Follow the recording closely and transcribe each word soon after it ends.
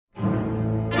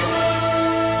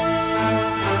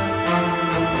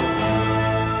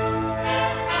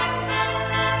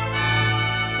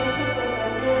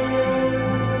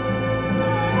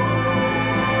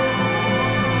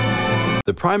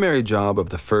primary job of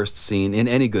the first scene in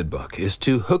any good book is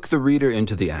to hook the reader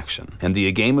into the action, and the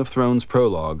A Game of Thrones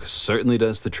prologue certainly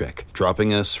does the trick,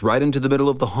 dropping us right into the middle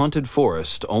of the haunted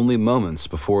forest only moments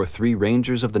before 3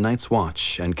 Rangers of the Night's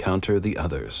Watch encounter the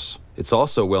others. It's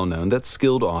also well known that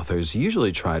skilled authors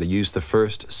usually try to use the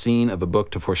first scene of a book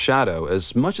to foreshadow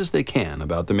as much as they can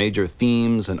about the major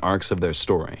themes and arcs of their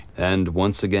story. And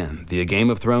once again, the A Game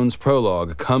of Thrones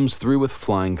prologue comes through with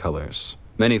flying colors.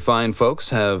 Many fine folks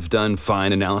have done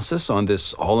fine analysis on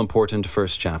this all-important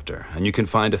first chapter, and you can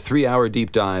find a 3-hour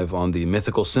deep dive on the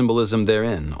mythical symbolism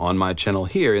therein on my channel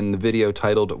here in the video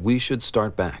titled We Should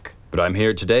Start Back. But I'm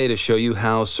here today to show you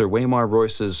how Sir Waymar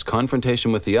Royce's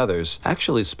confrontation with the others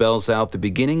actually spells out the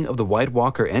beginning of the White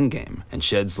Walker endgame and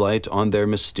sheds light on their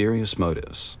mysterious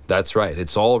motives. That's right,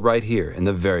 it's all right here in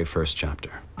the very first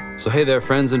chapter. So hey there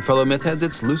friends and fellow mythheads,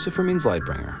 it's Lucifer Means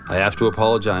Lightbringer. I have to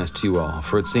apologize to you all,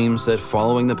 for it seems that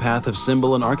following the path of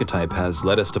symbol and archetype has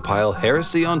led us to pile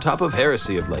heresy on top of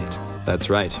heresy of late.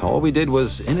 That's right, all we did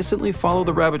was innocently follow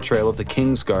the rabbit trail of the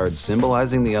King's Guard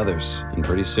symbolizing the others, and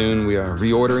pretty soon we are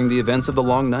reordering the events of the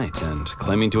Long Night and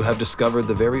claiming to have discovered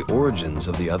the very origins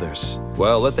of the others.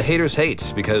 Well, let the haters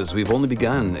hate, because we've only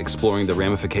begun exploring the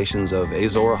ramifications of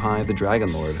Azor Ahai the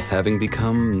Dragon Lord having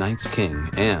become Night's King,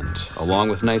 and, along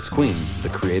with Night's Queen, the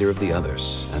creator of the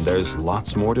others, and there's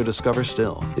lots more to discover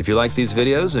still. If you like these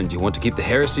videos and you want to keep the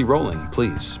heresy rolling,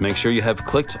 please make sure you have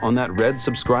clicked on that red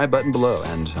subscribe button below,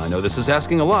 and I know this is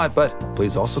asking a lot, but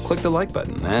please also click the like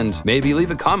button, and maybe leave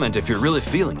a comment if you're really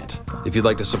feeling it. If you'd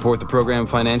like to support the program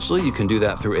financially, you can do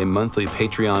that through a monthly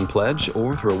Patreon pledge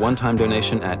or through a one-time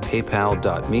donation at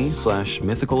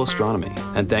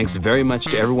paypal.me/mythalastronomy. And thanks very much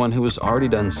to everyone who has already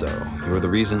done so. You're the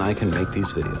reason I can make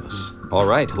these videos. All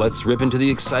right, let's rip into the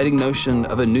exciting notion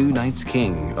of a new Night's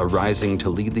King arising to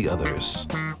lead the others.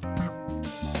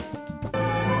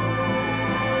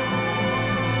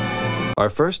 Our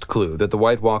first clue that the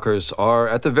White Walkers are,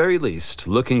 at the very least,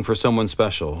 looking for someone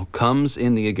special comes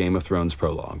in the A Game of Thrones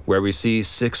prologue, where we see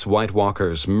 6 White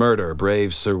Walkers murder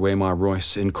brave Sir Waymar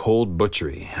Royce in cold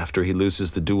butchery after he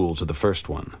loses the duel to the first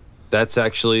one. That's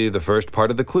actually the first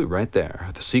part of the clue right there,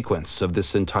 the sequence of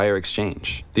this entire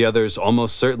exchange. The others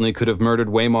almost certainly could have murdered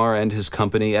Waymar and his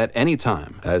company at any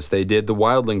time, as they did the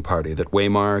Wildling party that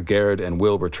Waymar, Garrett, and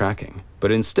Will were tracking.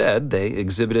 But instead, they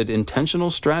exhibited intentional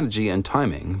strategy and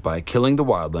timing by killing the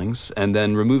Wildlings and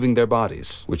then removing their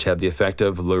bodies, which had the effect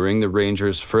of luring the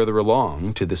Rangers further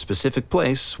along to the specific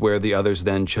place where the others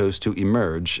then chose to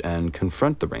emerge and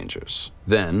confront the Rangers.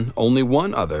 Then, only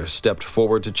one other stepped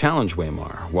forward to challenge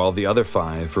Waymar, while the other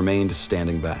 5 remained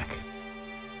standing back.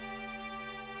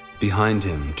 Behind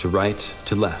him, to right,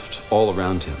 to left, all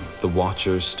around him, the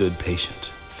Watchers stood patient,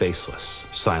 faceless,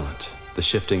 silent, the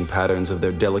shifting patterns of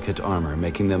their delicate armor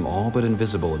making them all but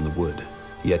invisible in the wood.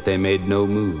 Yet they made no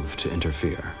move to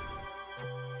interfere.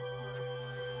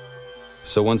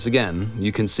 So once again,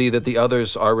 you can see that the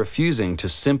others are refusing to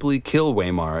simply kill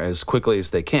Waymar as quickly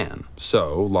as they can.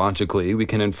 So, logically, we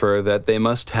can infer that they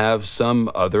must have some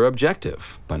other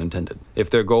objective, pun intended. If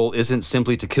their goal isn't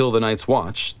simply to kill the Night's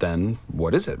Watch, then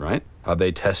what is it, right? Are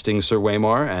they testing Sir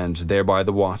Waymar and thereby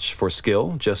the Watch for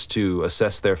skill, just to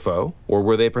assess their foe? Or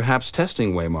were they perhaps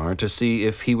testing Waymar to see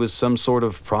if he was some sort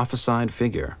of prophesied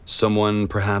figure? Someone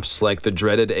perhaps like the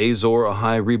dreaded Azor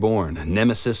Ahai Reborn,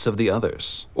 nemesis of the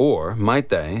others? Or might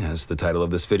they, as the title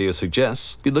of this video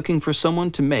suggests, be looking for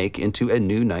someone to make into a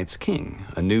new Night's King,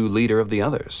 a new leader of the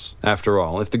others? After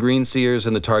all, if the Green Seers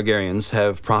and the Targaryens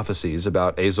have prophecies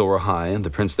about Azor Ahai and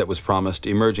the prince that was promised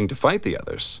emerging to fight the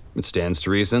others, it stands to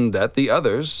reason that the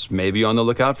others may be on the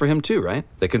lookout for him too, right?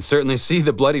 They can certainly see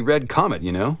the bloody red comet,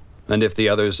 you know? And if the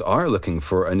others are looking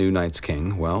for a new Night's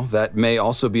King, well, that may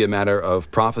also be a matter of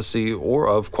prophecy or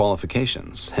of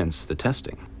qualifications, hence the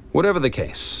testing. Whatever the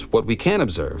case, what we can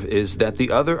observe is that the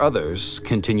others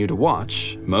continue to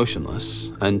watch,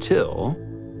 motionless, until...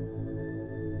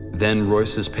 Then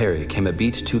Royce's parry came a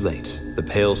beat too late. The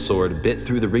pale sword bit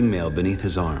through the ringmail beneath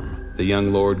his arm. The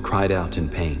young lord cried out in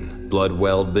pain. Blood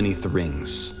welled beneath the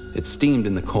rings. It steamed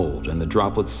in the cold, and the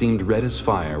droplets seemed red as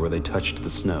fire where they touched the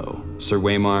snow. Sir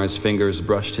Waymar's fingers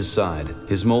brushed his side.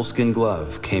 His moleskin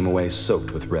glove came away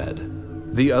soaked with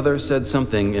red. The other said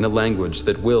something in a language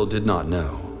that Will did not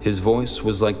know. His voice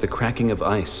was like the cracking of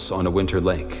ice on a winter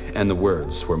lake, and the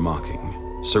words were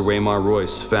mocking. Sir Waymar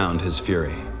Royce found his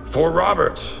fury. "For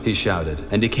Robert!" he shouted,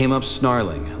 and he came up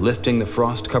snarling, lifting the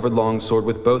frost-covered longsword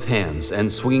with both hands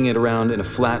and swinging it around in a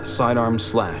flat sidearm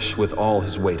slash with all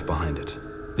his weight behind it.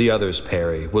 The other's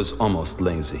parry was almost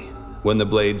lazy. When the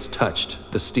blades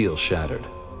touched, the steel shattered.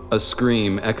 A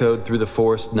scream echoed through the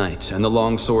forest night, and the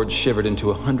long sword shivered into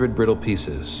 100 brittle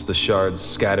pieces, the shards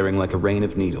scattering like a rain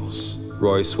of needles.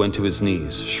 Royce went to his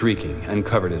knees, shrieking, and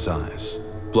covered his eyes.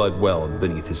 Blood welled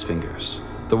beneath his fingers.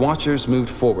 The watchers moved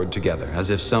forward together, as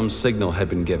if some signal had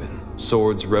been given.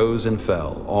 Swords rose and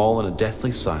fell, all in a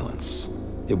deathly silence.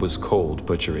 It was cold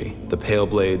butchery. The pale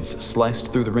blades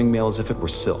sliced through the ring mail as if it were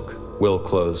silk. Will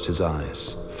closed his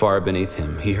eyes. Far beneath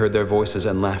him, he heard their voices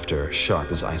and laughter,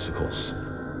 sharp as icicles.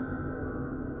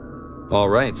 All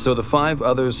right, so the 5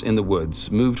 others in the woods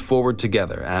moved forward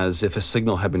together as if a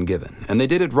signal had been given, and they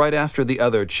did it right after the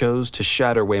other chose to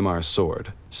shatter Waymar's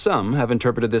sword. Some have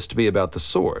interpreted this to be about the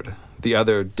sword. The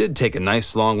other did take a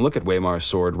nice long look at Waymar's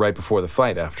sword right before the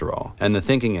fight, after all, and the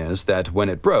thinking is that when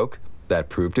it broke, that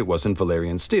proved it wasn't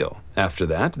Valyrian steel. After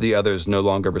that, the others no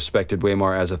longer respected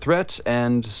Waymar as a threat,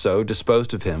 and so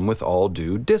disposed of him with all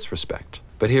due disrespect.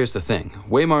 But here's the thing,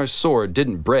 Waymar's sword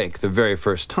didn't break the very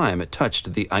first time it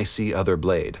touched the icy other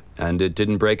blade. And it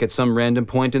didn't break at some random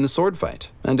point in the sword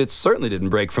fight. And it certainly didn't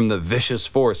break from the vicious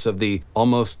force of the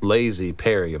almost lazy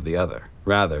parry of the other.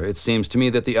 Rather, it seems to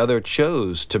me that the other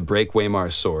chose to break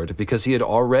Waymar's sword because he had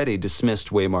already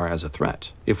dismissed Waymar as a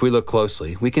threat. If we look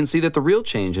closely, we can see that the real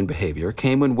change in behavior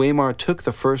came when Waymar took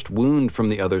the first wound from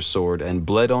the other's sword and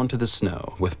bled onto the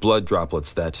snow with blood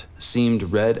droplets that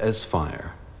seemed red as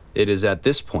fire. It is at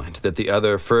this point that the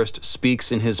other first speaks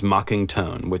in his mocking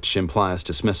tone, which implies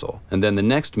dismissal, and then the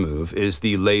next move is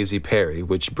the lazy parry,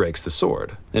 which breaks the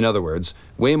sword. In other words,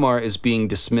 Waymar is being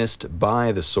dismissed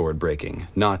by the sword breaking,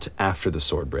 not after the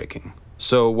sword breaking.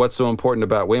 So what's so important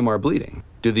about Waymar bleeding?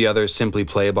 Do the others simply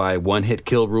play by one-hit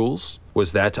kill rules?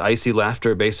 Was that icy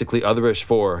laughter basically otherish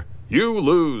for, "You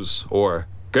lose," or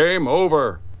 "Game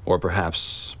over"? Or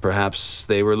perhaps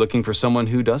they were looking for someone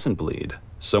who doesn't bleed.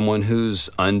 Someone who's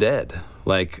undead,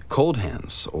 like Cold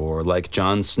Hands, or like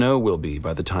Jon Snow will be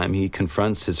by the time he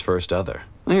confronts his first other.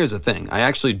 Now here's the thing, I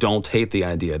actually don't hate the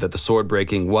idea that the sword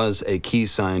breaking was a key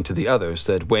sign to the others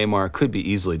that Waymar could be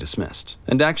easily dismissed.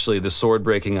 And actually, the sword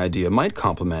breaking idea might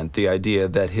complement the idea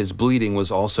that his bleeding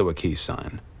was also a key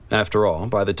sign. After all,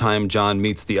 by the time Jon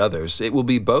meets the others, it will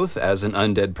be both as an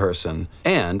undead person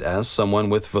and as someone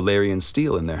with Valyrian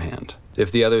steel in their hand.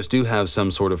 If the others do have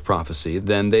some sort of prophecy,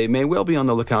 then they may well be on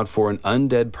the lookout for an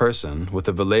undead person with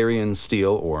a Valyrian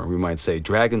steel, or we might say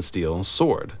dragon steel,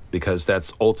 sword, because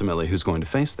that's ultimately who's going to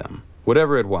face them.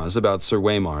 Whatever it was about Sir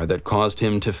Waymar that caused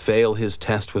him to fail his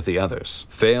test with the others,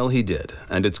 fail he did,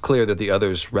 and it's clear that the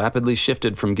others rapidly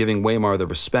shifted from giving Waymar the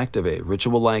respect of a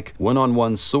ritual-like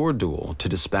one-on-one sword duel to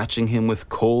dispatching him with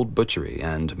cold butchery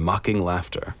and mocking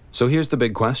laughter. So here's the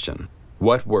big question.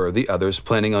 What were the others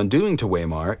planning on doing to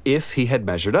Waymar if he had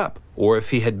measured up, or if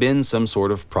he had been some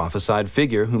sort of prophesied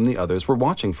figure whom the others were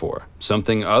watching for?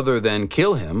 Something other than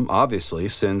kill him, obviously,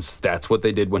 since that's what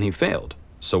they did when he failed.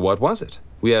 So what was it?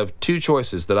 We have 2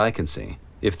 choices that I can see.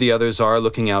 If the others are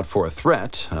looking out for a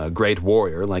threat, a great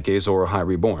warrior like Azor Ahai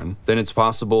Reborn, then it's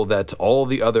possible that all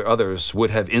the others would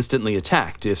have instantly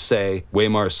attacked if, say,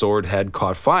 Waymar's sword had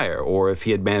caught fire, or if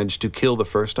he had managed to kill the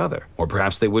first other. Or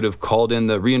perhaps they would have called in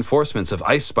the reinforcements of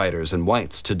ice spiders and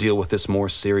wights to deal with this more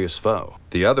serious foe.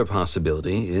 The other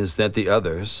possibility is that the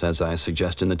others, as I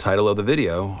suggest in the title of the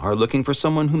video, are looking for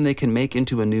someone whom they can make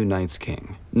into a new Night's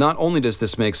King. Not only does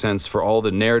this make sense for all the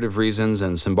narrative reasons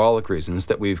and symbolic reasons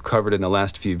that we've covered in the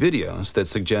last few videos that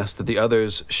suggest that the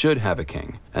others should have a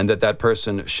king, and that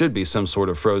person should be some sort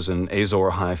of frozen Azor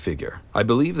Ahai figure. I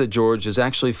believe that George is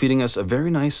actually feeding us a very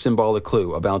nice symbolic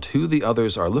clue about who the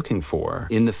others are looking for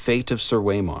in the fate of Sir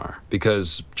Waymar,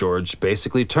 because George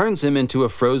basically turns him into a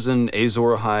frozen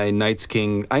Azor Ahai Night's King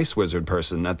ice wizard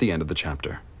person at the end of the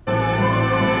chapter.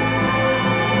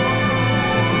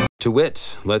 To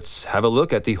wit, let's have a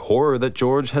look at the horror that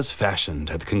George has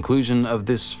fashioned at the conclusion of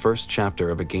this first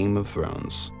chapter of A Game of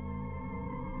Thrones.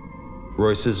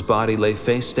 Royce's body lay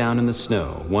face down in the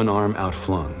snow, one arm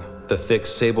outflung. The thick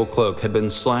sable cloak had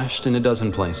been slashed in a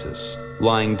dozen places.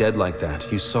 Lying dead like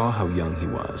that, you saw how young he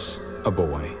was. A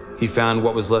boy. He found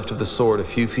what was left of the sword a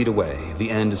few feet away,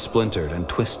 the end splintered and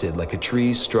twisted like a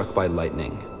tree struck by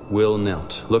lightning. Will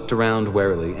knelt, looked around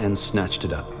warily, and snatched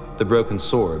it up. The broken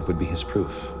sword would be his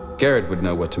proof. Garrett would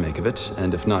know what to make of it,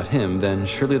 and if not him, then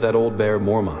surely that old bear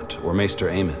Mormont or Maester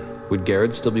Aemon. Would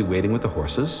Garrett still be waiting with the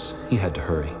horses? He had to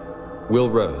hurry. Will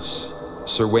rose.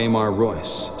 Sir Waymar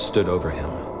Royce stood over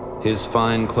him. His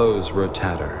fine clothes were a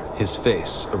tatter, his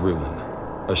face a ruin.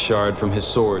 A shard from his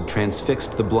sword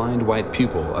transfixed the blind white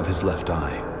pupil of his left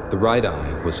eye. The right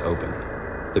eye was open.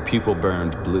 The pupil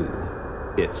burned blue.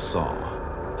 It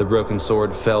saw. The broken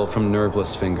sword fell from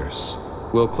nerveless fingers.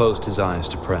 Will closed his eyes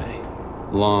to pray.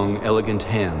 Long, elegant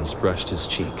hands brushed his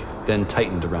cheek, then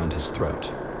tightened around his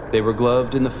throat. They were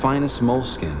gloved in the finest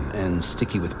moleskin and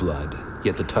sticky with blood,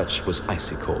 yet the touch was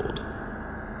icy cold.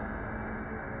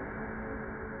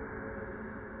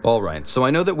 Alright, so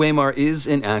I know that Waymar is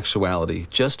in actuality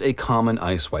just a common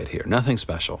ice wight here, nothing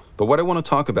special. But what I want to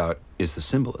talk about is the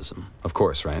symbolism. Of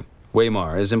course, right?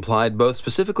 Waymar is implied both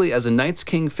specifically as a Night's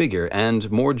King figure and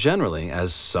more generally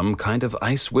as some kind of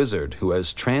ice wizard who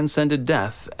has transcended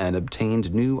death and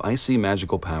obtained new icy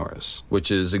magical powers.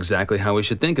 Which is exactly how we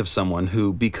should think of someone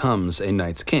who becomes a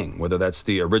Night's King, whether that's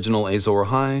the original Azor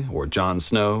Ahai, or Jon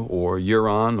Snow, or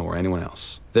Euron, or anyone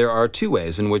else. There are two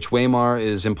ways in which Waymar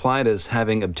is implied as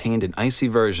having obtained an icy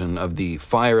version of the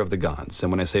fire of the gods.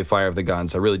 And when I say fire of the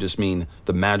gods, I really just mean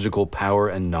the magical power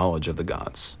and knowledge of the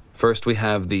gods. First, we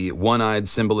have the one-eyed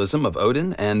symbolism of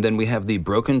Odin, and then we have the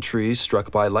broken tree struck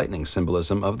by lightning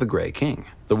symbolism of the Grey King.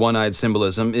 The one-eyed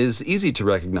symbolism is easy to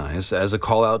recognize as a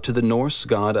call-out to the Norse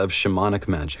god of shamanic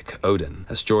magic, Odin,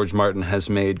 as George Martin has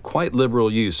made quite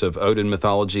liberal use of Odin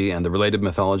mythology and the related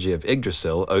mythology of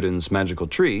Yggdrasil, Odin's magical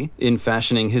tree, in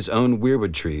fashioning his own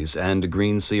weirwood trees and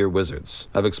green seer wizards.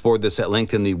 I've explored this at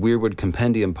length in the Weirwood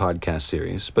Compendium podcast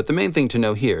series, but the main thing to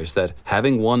know here is that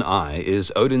having one eye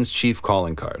is Odin's chief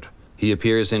calling card. He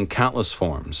appears in countless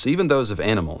forms, even those of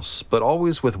animals, but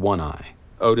always with one eye.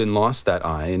 Odin lost that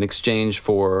eye in exchange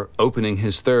for opening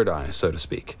his third eye, so to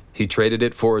speak. He traded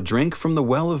it for a drink from the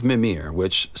Well of Mimir,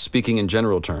 which, speaking in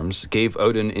general terms, gave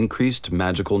Odin increased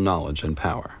magical knowledge and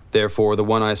power. Therefore, the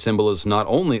one-eye symbol is not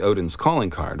only Odin's calling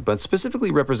card, but specifically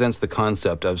represents the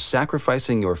concept of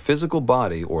sacrificing your physical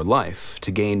body or life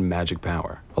to gain magic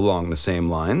power. Along the same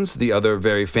lines, the other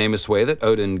very famous way that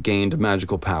Odin gained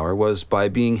magical power was by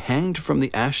being hanged from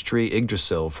the ash tree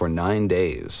Yggdrasil for 9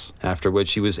 days, after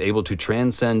which he was able to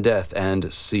transcend death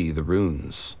and see the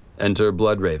runes. Enter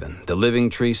Bloodraven, the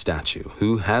living tree statue,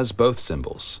 who has both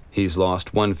symbols. He's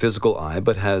lost one physical eye,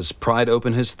 but has pried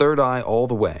open his third eye all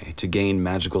the way to gain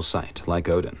magical sight, like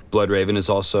Odin. Bloodraven is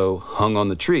also hung on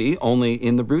the tree, only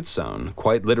in the root zone,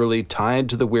 quite literally tied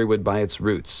to the weirwood by its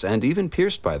roots, and even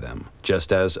pierced by them,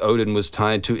 just as Odin was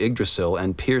tied to Yggdrasil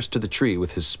and pierced to the tree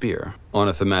with his spear. On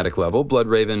a thematic level,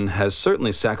 Bloodraven has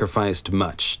certainly sacrificed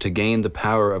much to gain the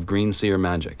power of green seer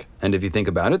magic. And if you think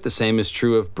about it, the same is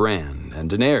true of Bran and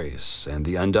Daenerys and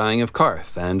the Undying of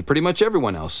Qarth and pretty much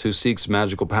everyone else who seeks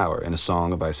magical power in A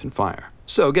Song of Ice and Fire.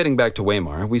 So getting back to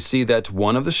Waymar, we see that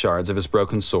one of the shards of his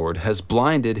broken sword has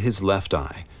blinded his left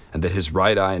eye, and that his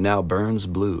right eye now burns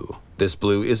blue. This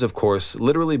blue is of course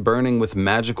literally burning with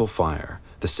magical fire,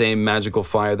 the same magical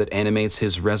fire that animates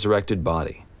his resurrected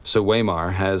body. So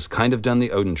Waymar has kind of done the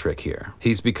Odin trick here.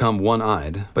 He's become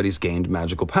one-eyed, but he's gained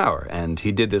magical power, and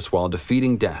he did this while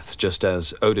defeating death, just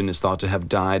as Odin is thought to have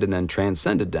died and then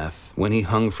transcended death when he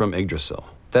hung from Yggdrasil.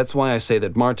 That's why I say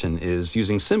that Martin is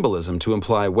using symbolism to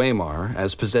imply Waymar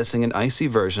as possessing an icy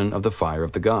version of the fire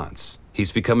of the gods.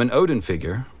 He's become an Odin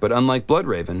figure, but unlike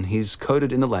Bloodraven, he's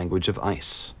coded in the language of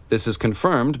ice. This is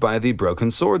confirmed by the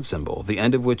broken sword symbol, the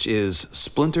end of which is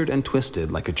splintered and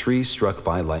twisted like a tree struck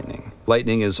by lightning.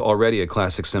 Lightning is already a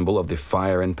classic symbol of the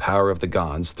fire and power of the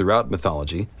gods throughout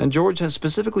mythology, and George has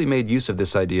specifically made use of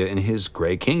this idea in his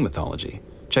Grey King mythology.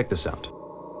 Check this out.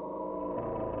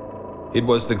 It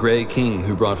was the Grey King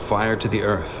who brought fire to the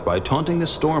earth by taunting the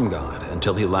storm god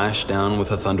until he lashed down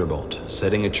with a thunderbolt,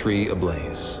 setting a tree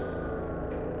ablaze.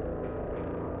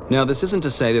 Now, this isn't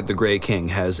to say that the Grey King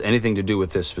has anything to do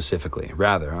with this specifically.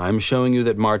 Rather, I'm showing you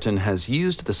that Martin has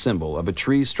used the symbol of a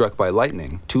tree struck by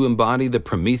lightning to embody the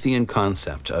Promethean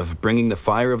concept of bringing the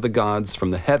fire of the gods from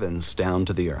the heavens down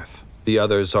to the earth. The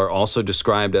others are also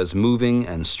described as moving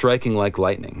and striking like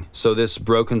lightning, so this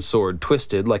broken sword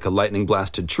twisted like a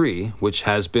lightning-blasted tree, which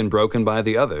has been broken by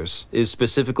the others, is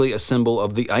specifically a symbol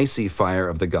of the icy fire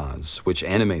of the gods, which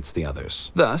animates the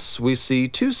others. Thus, we see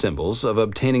two symbols of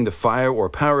obtaining the fire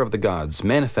or power of the gods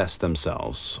manifest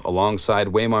themselves, alongside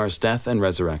Waymar's death and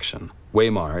resurrection.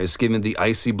 Waymar is given the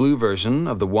icy blue version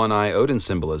of the one-eye Odin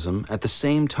symbolism at the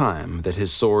same time that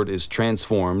his sword is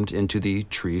transformed into the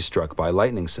tree struck by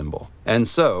lightning symbol. And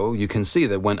so, you can see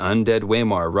that when undead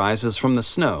Waymar rises from the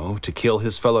snow to kill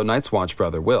his fellow Night's Watch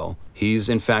brother Will, he's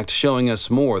in fact showing us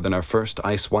more than our first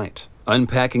ice wight.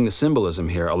 Unpacking the symbolism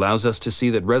here allows us to see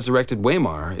that resurrected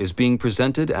Waymar is being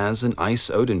presented as an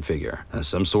ice Odin figure, as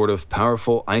some sort of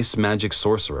powerful ice magic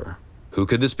sorcerer. Who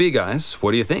could this be, guys?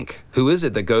 What do you think? Who is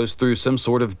it that goes through some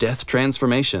sort of death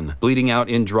transformation, bleeding out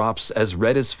in drops as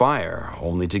red as fire,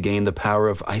 only to gain the power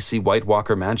of icy White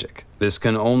Walker magic? This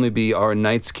can only be our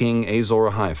Night's King Azor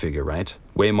Ahai figure, right?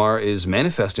 Waymar is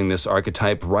manifesting this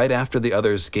archetype right after the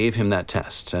others gave him that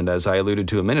test, and as I alluded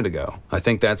to a minute ago, I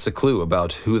think that's a clue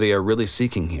about who they are really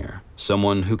seeking here.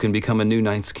 Someone who can become a new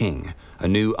Night's King, a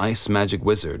new ice magic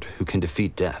wizard who can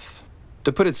defeat death.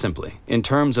 To put it simply, in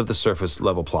terms of the surface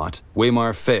level plot,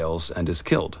 Waymar fails and is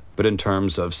killed, but in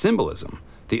terms of symbolism,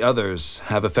 the others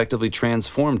have effectively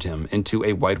transformed him into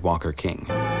a White Walker king.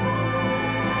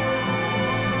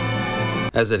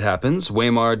 As it happens,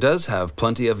 Waymar does have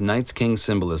plenty of Night's King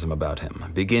symbolism about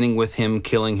him, beginning with him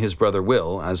killing his brother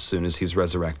Will as soon as he's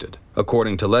resurrected.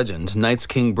 According to legend, Night's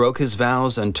King broke his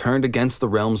vows and turned against the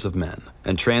realms of men,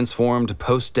 and transformed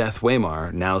post-death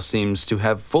Waymar now seems to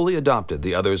have fully adopted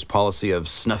the others' policy of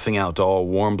snuffing out all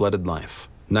warm-blooded life.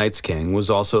 Night's King was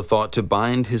also thought to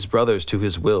bind his brothers to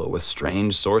his will with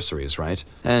strange sorceries, right?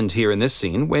 And here in this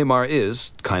scene, Waymar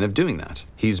is kind of doing that.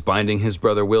 He's binding his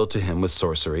brother Will to him with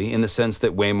sorcery in the sense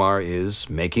that Waymar is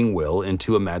making Will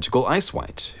into a magical Ice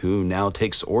Wight, who now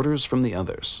takes orders from the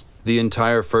others. The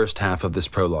entire first half of this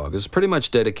prologue is pretty much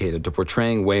dedicated to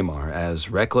portraying Waymar as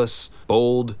reckless,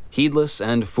 bold, heedless,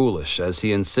 and foolish as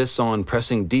he insists on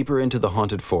pressing deeper into the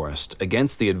haunted forest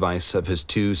against the advice of his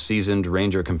two seasoned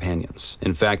ranger companions.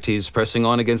 In fact, he's pressing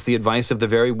on against the advice of the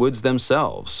very woods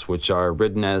themselves, which are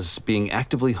written as being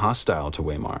actively hostile to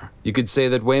Waymar. You could say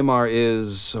that Waymar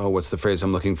is, what's the phrase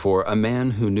I'm looking for, a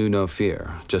man who knew no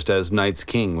fear, just as Night's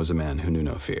King was a man who knew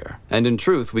no fear. And in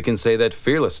truth, we can say that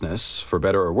fearlessness, for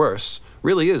better or worse,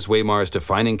 really is Waymar's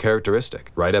defining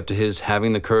characteristic, right up to his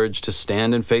having the courage to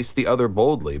stand and face the other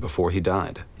boldly before he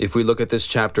died. If we look at this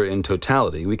chapter in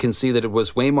totality, we can see that it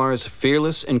was Waymar's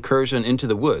fearless incursion into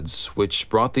the woods which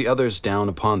brought the others down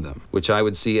upon them, which I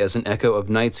would see as an echo of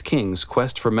Night's King's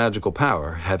quest for magical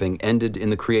power having ended in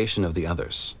the creation of the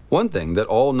others. One thing that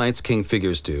all Night's King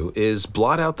figures do is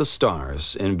blot out the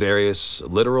stars in various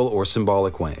literal or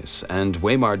symbolic ways, and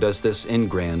Waymar does this in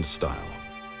grand style.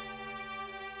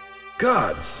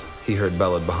 "Gods!" he heard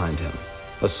bellowed behind him.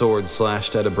 A sword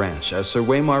slashed at a branch as Sir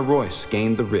Waymar Royce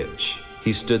gained the ridge.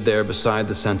 He stood there beside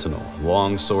the sentinel,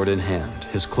 long sword in hand,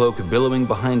 his cloak billowing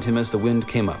behind him as the wind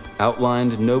came up,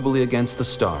 outlined nobly against the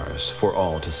stars for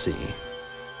all to see.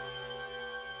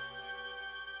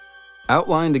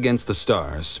 Outlined against the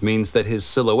stars means that his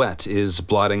silhouette is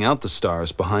blotting out the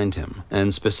stars behind him,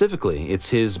 and specifically, it's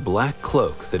his black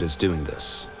cloak that is doing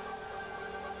this.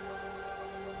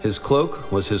 His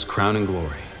cloak was his crowning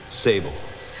glory, sable,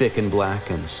 thick and black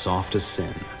and soft as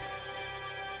sin.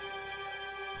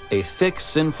 A thick,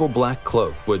 sinful black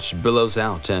cloak which billows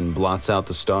out and blots out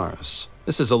the stars.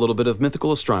 This is a little bit of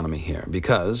mythical astronomy here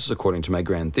because, according to my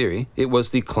grand theory, it was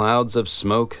the clouds of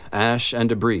smoke, ash, and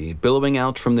debris billowing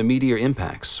out from the meteor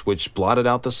impacts which blotted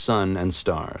out the sun and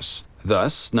stars.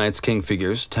 Thus, Night's King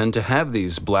figures tend to have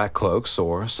these black cloaks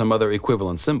or some other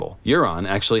equivalent symbol. Euron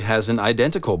actually has an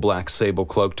identical black sable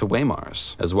cloak to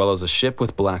Waymar's, as well as a ship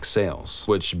with black sails,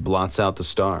 which blots out the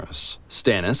stars.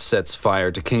 Stannis sets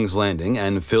fire to King's Landing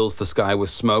and fills the sky with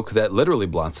smoke that literally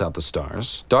blots out the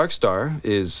stars. Darkstar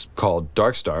is called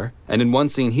Darkstar, and in one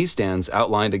scene he stands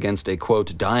outlined against a,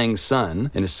 quote, dying sun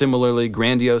in a similarly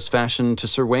grandiose fashion to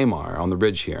Sir Waymar on the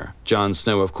ridge here. Jon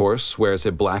Snow, of course, wears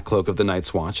a black cloak of the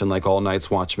Night's Watch, and like all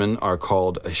Night's Watchmen are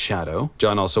called a shadow.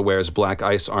 Jon also wears black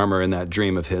ice armor in that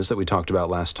dream of his that we talked about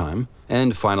last time.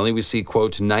 And finally, we see,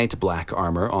 quote, night black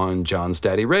armor on Jon's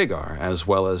daddy Rhaegar, as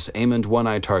well as Aemond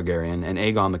One-Eye Targaryen and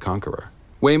Aegon the Conqueror.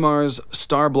 Waymar's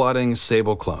star-blotting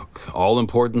sable cloak,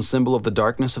 all-important symbol of the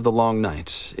darkness of the long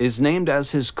night, is named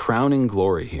as his crowning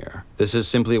glory here. This is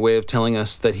simply a way of telling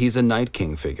us that he's a Night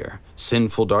King figure.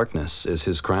 Sinful darkness is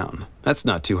his crown. That's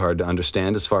not too hard to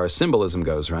understand as far as symbolism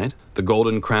goes, right? The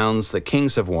golden crowns that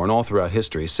kings have worn all throughout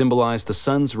history symbolize the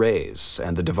sun's rays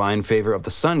and the divine favor of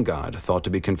the sun god thought to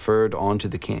be conferred onto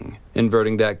the king.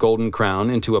 Inverting that golden crown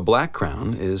into a black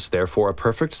crown is therefore a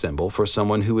perfect symbol for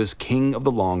someone who is king of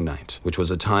the long night, which was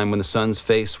a time when the sun's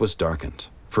face was darkened.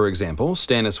 For example,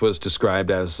 Stannis was described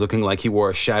as looking like he wore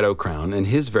a shadow crown in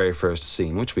his very first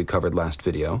scene, which we covered last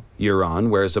video. Euron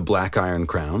wears a black iron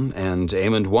crown, and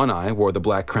Aemond One-Eye wore the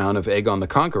black crown of Aegon the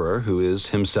Conqueror, who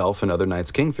is himself another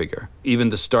Night's King figure. Even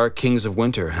the Stark Kings of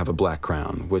Winter have a black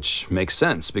crown, which makes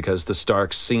sense because the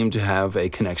Starks seem to have a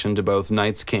connection to both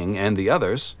Night's King and the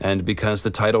others, and because the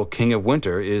title King of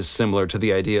Winter is similar to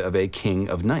the idea of a King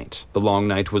of Night. The Long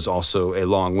Night was also a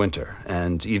long winter,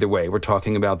 and either way, we're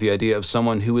talking about the idea of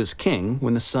someone who is king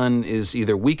when the sun is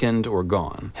either weakened or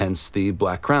gone, hence the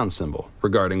black crown symbol.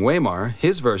 Regarding Waymar,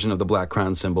 his version of the black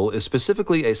crown symbol is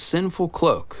specifically a sinful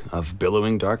cloak of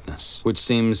billowing darkness, which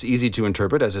seems easy to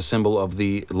interpret as a symbol of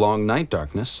the long night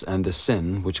darkness and the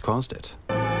sin which caused it.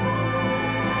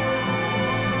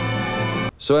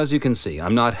 So as you can see,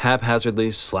 I'm not haphazardly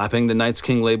slapping the Night's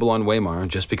King label on Waymar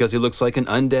just because he looks like an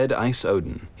undead Ice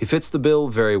Odin. He fits the bill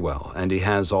very well, and he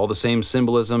has all the same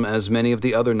symbolism as many of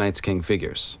the other Night's King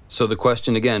figures. So the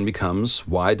question again becomes,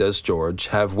 why does George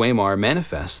have Waymar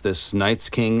manifest this Night's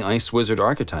King Ice Wizard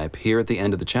archetype here at the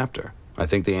end of the chapter? I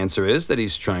think the answer is that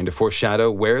he's trying to foreshadow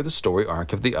where the story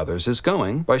arc of the others is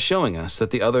going by showing us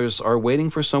that the others are waiting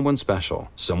for someone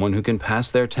special, someone who can pass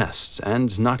their test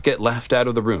and not get laughed out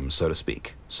of the room, so to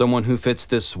speak. Someone who fits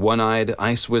this one-eyed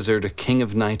Ice Wizard King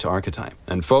of Night archetype.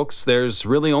 And folks, there's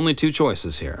really only two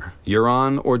choices here,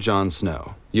 Euron or Jon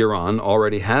Snow. Euron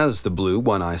already has the blue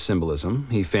one-eye symbolism.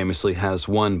 He famously has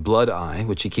one blood eye,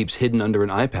 which he keeps hidden under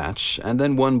an eye patch, and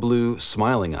then one blue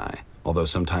smiling eye, although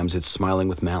sometimes it's smiling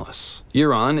with malice.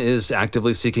 Euron is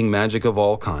actively seeking magic of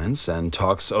all kinds and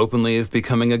talks openly of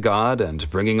becoming a god and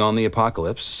bringing on the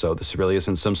apocalypse, so this really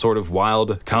isn't some sort of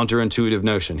wild, counterintuitive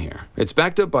notion here. It's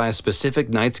backed up by a specific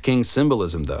Night's King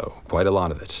symbolism though, quite a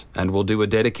lot of it, and we'll do a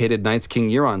dedicated Night's King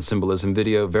Euron symbolism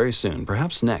video very soon,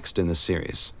 perhaps next in this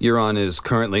series. Euron is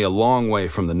currently a long way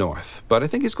from the north, but I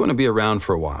think he's going to be around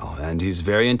for a while, and he's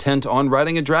very intent on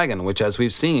riding a dragon, which as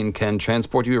we've seen can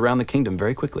transport you around the kingdom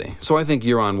very quickly. So I think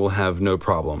Euron will have no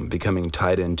problem becoming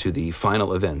tied into the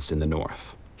final events in the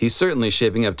north. He's certainly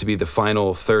shaping up to be the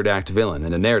final third act villain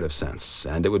in a narrative sense,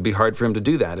 and it would be hard for him to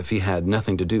do that if he had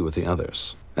nothing to do with the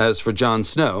others. As for Jon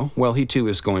Snow, well, he too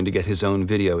is going to get his own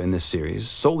video in this series,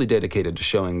 solely dedicated to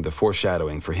showing the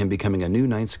foreshadowing for him becoming a new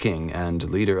Night's King and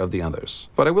leader of the others.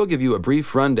 But I will give you a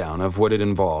brief rundown of what it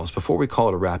involves before we call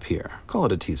it a wrap here. Call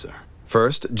it a teaser.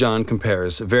 First, Jon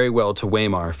compares very well to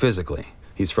Waymar physically.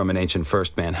 He's from an ancient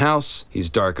First Man house, he's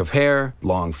dark of hair,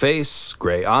 long face,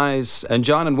 gray eyes, and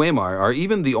Jon and Waymar are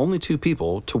even the only two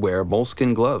people to wear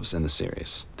moleskin gloves in the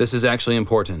series. This is actually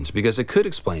important because it could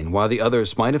explain why the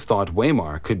others might have thought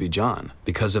Waymar could be Jon,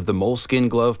 because of the moleskin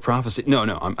glove prophecy. No,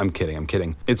 I'm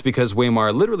kidding. It's because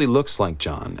Waymar literally looks like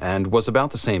Jon and was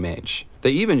about the same age.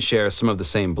 They even share some of the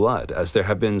same blood, as there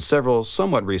have been several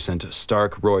somewhat recent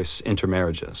Stark-Royce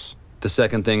intermarriages. The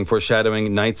second thing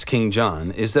foreshadowing Night's King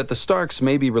Jon is that the Starks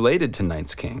may be related to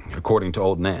Night's King, according to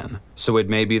Old Nan. So it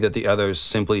may be that the others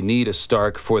simply need a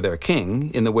Stark for their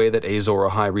king in the way that Azor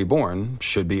Ahai Reborn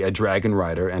should be a dragon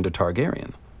rider and a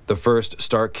Targaryen. The first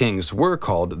Stark kings were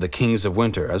called the Kings of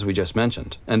Winter, as we just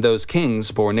mentioned, and those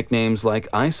kings bore nicknames like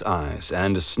Ice Eyes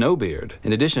and Snowbeard,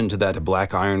 in addition to that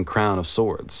black iron crown of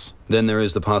swords. Then there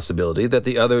is the possibility that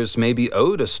the others may be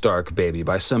owed a Stark baby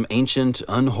by some ancient,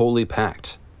 unholy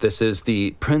pact. This is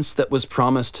the prince that was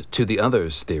promised to the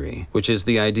others theory, which is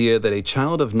the idea that a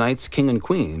child of Night's King and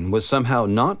Queen was somehow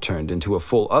not turned into a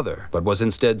full other, but was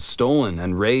instead stolen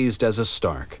and raised as a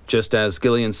Stark, just as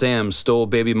Gilly Sam stole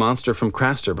baby Monster from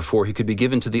Craster before he could be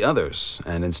given to the others,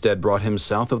 and instead brought him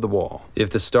south of the Wall. If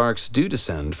the Starks do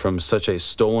descend from such a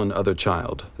stolen other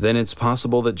child, then it's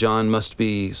possible that Jon must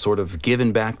be sort of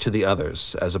given back to the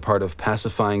others as a part of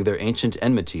pacifying their ancient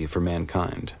enmity for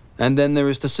mankind. And then there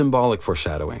is the symbolic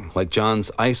foreshadowing, like Jon's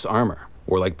ice armor,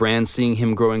 or like Bran seeing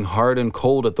him growing hard and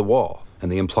cold at the Wall,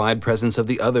 and the implied presence of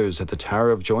the others at the Tower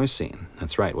of Joy scene.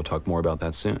 That's right, we'll talk more about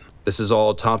that soon. This is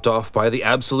all topped off by the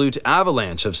absolute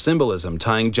avalanche of symbolism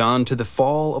tying Jon to the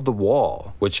fall of the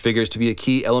Wall, which figures to be a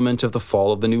key element of the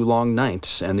fall of the New Long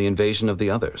Night and the invasion of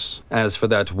the others. As for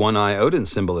that one-eye Odin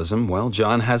symbolism, well,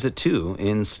 Jon has it too,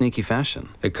 in sneaky fashion.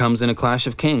 It comes in A Clash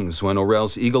of Kings when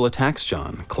Orell's eagle attacks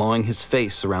Jon, clawing his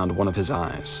face around one of his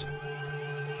eyes.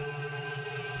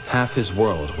 Half his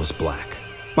world was black.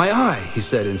 "My eye," he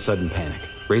said in sudden panic,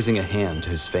 raising a hand to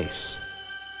his face.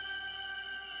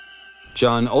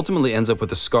 Jon ultimately ends up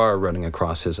with a scar running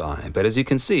across his eye, but as you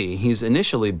can see, he's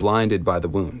initially blinded by the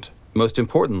wound. Most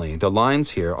importantly, the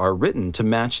lines here are written to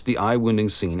match the eye wounding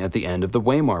scene at the end of the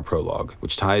Waymar prologue,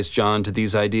 which ties Jon to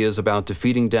these ideas about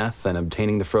defeating death and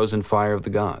obtaining the frozen fire of the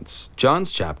gods.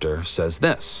 Jon's chapter says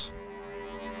this: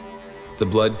 "The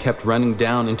blood kept running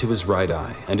down into his right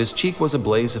eye, and his cheek was a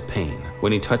blaze of pain.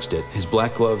 When he touched it, his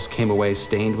black gloves came away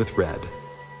stained with red."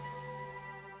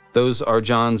 Those are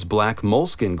Jon's black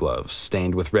moleskin gloves,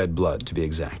 stained with red blood, to be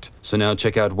exact. So now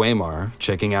check out Waymar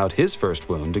checking out his first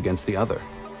wound against the other.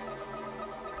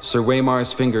 Sir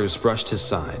Waymar's fingers brushed his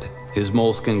side. His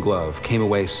moleskin glove came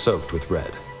away soaked with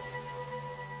red.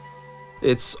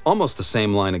 It's almost the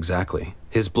same line exactly.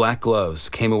 His black gloves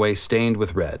came away stained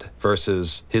with red,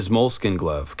 versus his moleskin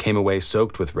glove came away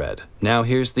soaked with red. Now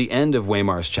here's the end of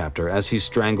Waymar's chapter as he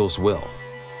strangles Will.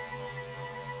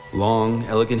 Long,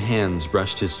 elegant hands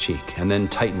brushed his cheek and then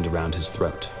tightened around his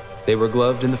throat. They were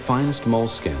gloved in the finest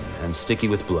moleskin and sticky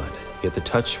with blood, yet the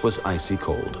touch was icy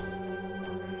cold.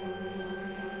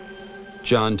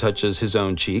 Jon touches his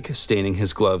own cheek, staining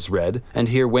his gloves red, and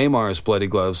here Waymar's bloody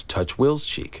gloves touch Will's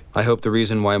cheek. I hope the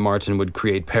reason why Martin would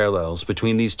create parallels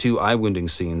between these two eye-wounding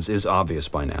scenes is obvious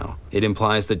by now. It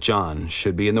implies that Jon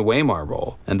should be in the Waymar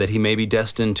role, and that he may be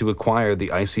destined to acquire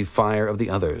the icy fire of the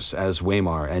others, as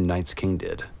Waymar and Night's King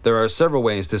did. There are several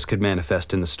ways this could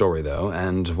manifest in the story, though,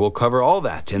 and we'll cover all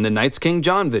that in the Night's King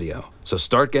Jon video, so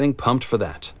start getting pumped for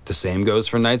that. The same goes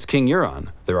for Night's King Euron.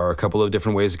 There are a couple of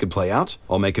different ways it could play out.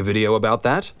 I'll make a video about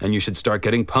that, and you should start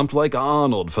getting pumped like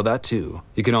Arnold for that too.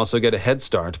 You can also get a head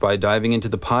start by diving into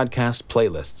the podcast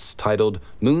playlists titled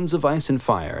Moons of Ice and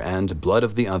Fire and Blood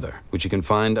of the Other, which you can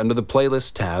find under the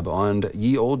playlist tab on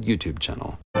Ye Old YouTube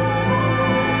channel.